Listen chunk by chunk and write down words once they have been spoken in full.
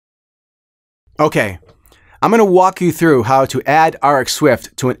Okay, I'm going to walk you through how to add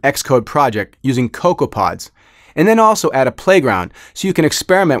RxSwift to an Xcode project using CocoaPods, and then also add a playground so you can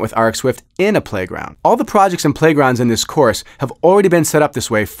experiment with RxSwift in a playground. All the projects and playgrounds in this course have already been set up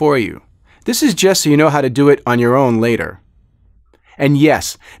this way for you. This is just so you know how to do it on your own later. And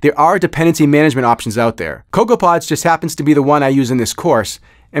yes, there are dependency management options out there. CocoaPods just happens to be the one I use in this course,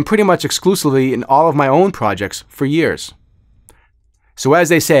 and pretty much exclusively in all of my own projects for years. So as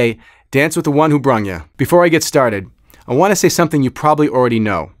they say, dance with the one who brung you. Before I get started, I want to say something you probably already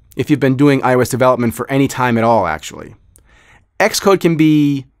know, if you've been doing iOS development for any time at all, actually. Xcode can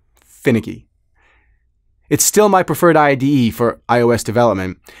be finicky. It's still my preferred IDE for iOS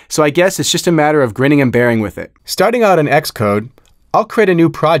development, so I guess it's just a matter of grinning and bearing with it. Starting out in Xcode, I'll create a new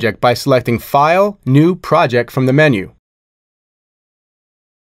project by selecting File, New Project from the menu.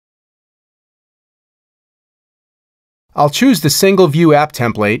 I'll choose the single view app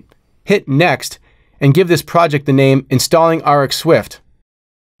template, hit Next, and give this project the name Installing RxSwift.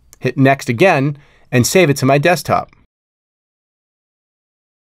 Hit Next again, and save it to my desktop.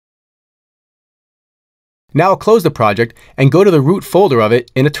 Now I'll close the project and go to the root folder of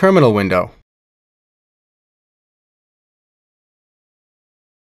it in a terminal window.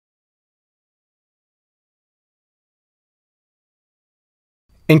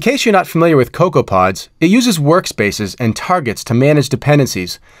 In case you're not familiar with CocoaPods, it uses workspaces and targets to manage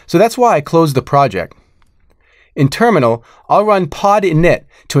dependencies, so that's why I closed the project. In terminal, I'll run pod init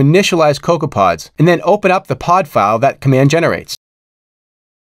to initialize CocoaPods, and then open up the pod file that command generates.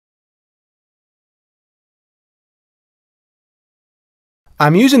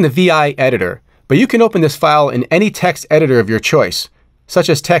 I'm using the VI editor, but you can open this file in any text editor of your choice, such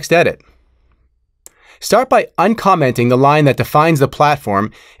as TextEdit. Start by uncommenting the line that defines the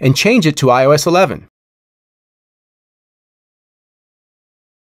platform and change it to iOS 11.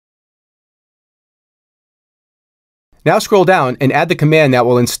 Now scroll down and add the command that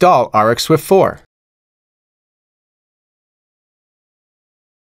will install RxSwift 4.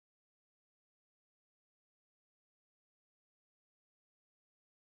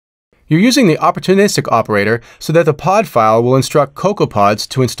 You're using the opportunistic operator so that the pod file will instruct CocoaPods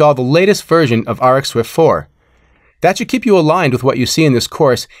to install the latest version of RxSwift 4. That should keep you aligned with what you see in this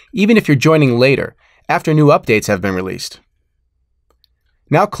course, even if you're joining later, after new updates have been released.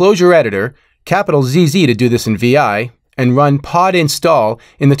 Now close your editor, capital ZZ to do this in VI, and run pod install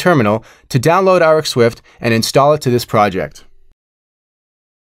in the terminal to download RxSwift and install it to this project.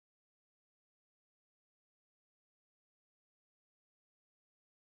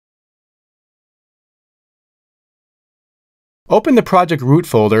 Open the project root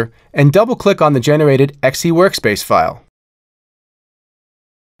folder and double-click on the generated Xe workspace file.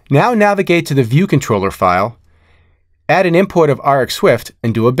 Now navigate to the view controller file, add an import of RxSwift,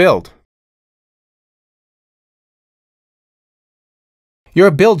 and do a build.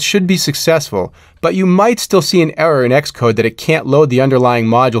 Your build should be successful, but you might still see an error in Xcode that it can't load the underlying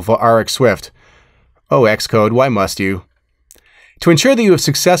module for RxSwift. Oh, Xcode, why must you? To ensure that you have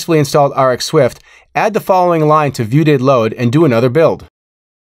successfully installed RxSwift, add the following line to view.did.load and do another build.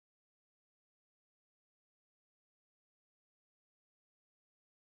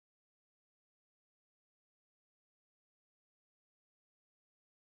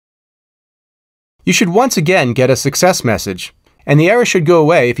 You should once again get a success message, and the error should go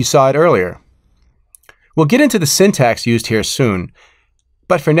away if you saw it earlier. We'll get into the syntax used here soon,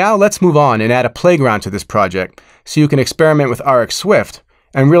 but for now let's move on and add a playground to this project so you can experiment with RxSwift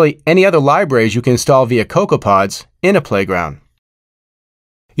and really any other libraries you can install via CocoaPods in a playground.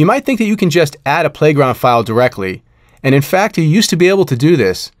 You might think that you can just add a playground file directly, and in fact you used to be able to do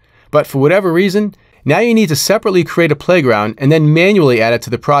this, but for whatever reason, now you need to separately create a playground and then manually add it to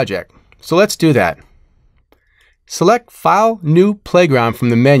the project. So let's do that. Select File, New Playground from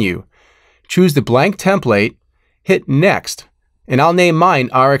the menu, choose the blank template, hit Next, and I'll name mine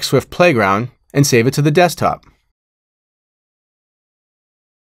RxSwift Playground and save it to the desktop.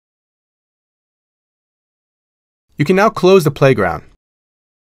 You can now close the playground.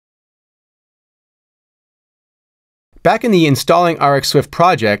 Back in the Installing RxSwift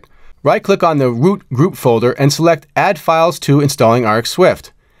project, right-click on the root group folder and select Add Files to Installing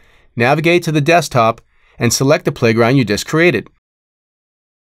RxSwift. Navigate to the desktop and select the playground you just created.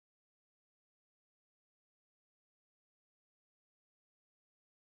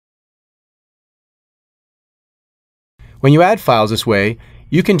 When you add files this way,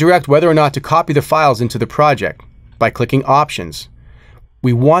 you can direct whether or not to copy the files into the project by clicking Options.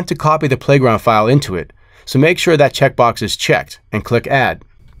 We want to copy the playground file into it, so make sure that checkbox is checked and click Add.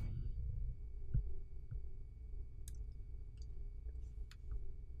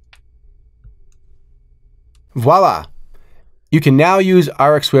 Voila! You can now use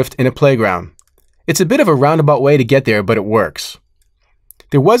RxSwift in a playground. It's a bit of a roundabout way to get there, but it works.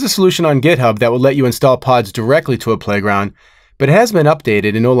 There was a solution on GitHub that would let you install pods directly to a playground, but it has been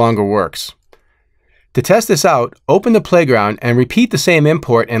updated and no longer works. To test this out, open the playground and repeat the same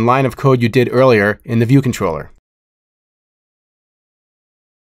import and line of code you did earlier in the view controller.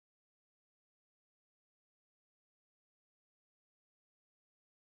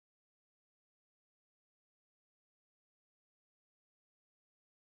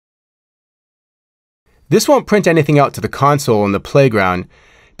 This won't print anything out to the console in the playground,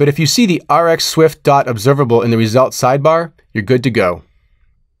 but if you see the RxSwift.observable in the results sidebar, you're good to go.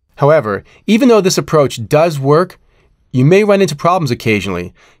 However, even though this approach does work, you may run into problems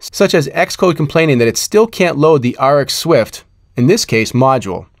occasionally, such as Xcode complaining that it still can't load the RxSwift, in this case,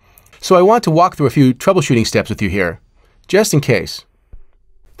 module. So I want to walk through a few troubleshooting steps with you here, just in case.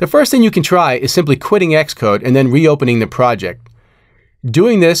 The first thing you can try is simply quitting Xcode and then reopening the project.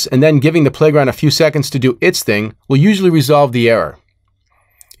 Doing this and then giving the playground a few seconds to do its thing will usually resolve the error.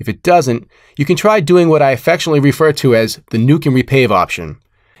 If it doesn't, you can try doing what I affectionately refer to as the nuke and repave option.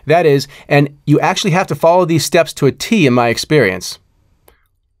 That is, and you actually have to follow these steps to a T in my experience.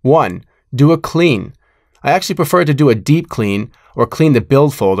 1. Do a clean. I actually prefer to do a deep clean or clean the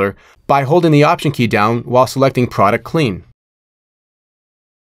build folder by holding the option key down while selecting product clean.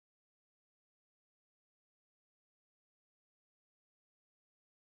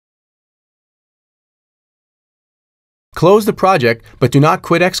 Close the project, but do not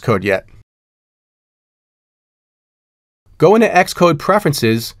quit Xcode yet. Go into Xcode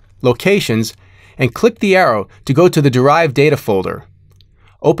Preferences, Locations, and click the arrow to go to the derived data folder.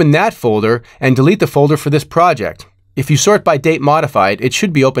 Open that folder and delete the folder for this project. If you sort by date modified, it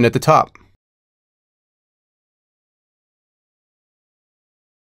should be open at the top.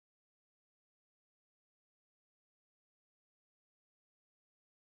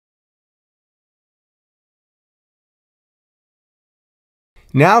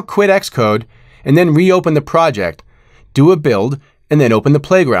 Now quit Xcode and then reopen the project. Do a build and then open the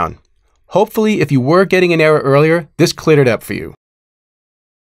playground. Hopefully, if you were getting an error earlier, this cleared it up for you.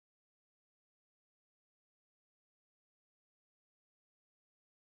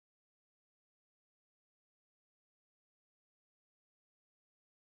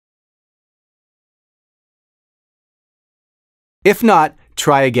 If not,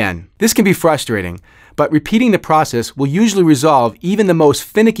 try again. This can be frustrating, but repeating the process will usually resolve even the most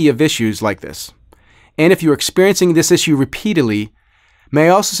finicky of issues like this. And if you're experiencing this issue repeatedly, may I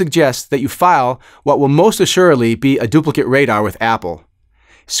also suggest that you file what will most assuredly be a duplicate radar with Apple.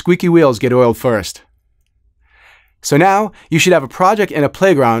 Squeaky wheels get oiled first. So now you should have a project and a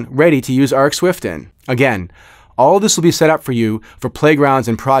playground ready to use RxSwift in. Again, all of this will be set up for you for playgrounds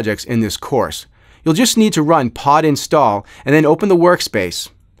and projects in this course. You'll just need to run pod install and then open the workspace.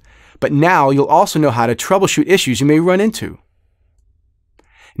 But now you'll also know how to troubleshoot issues you may run into.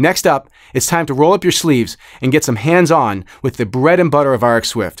 Next up, it's time to roll up your sleeves and get some hands-on with the bread and butter of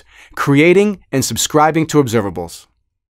RxSwift, creating and subscribing to observables.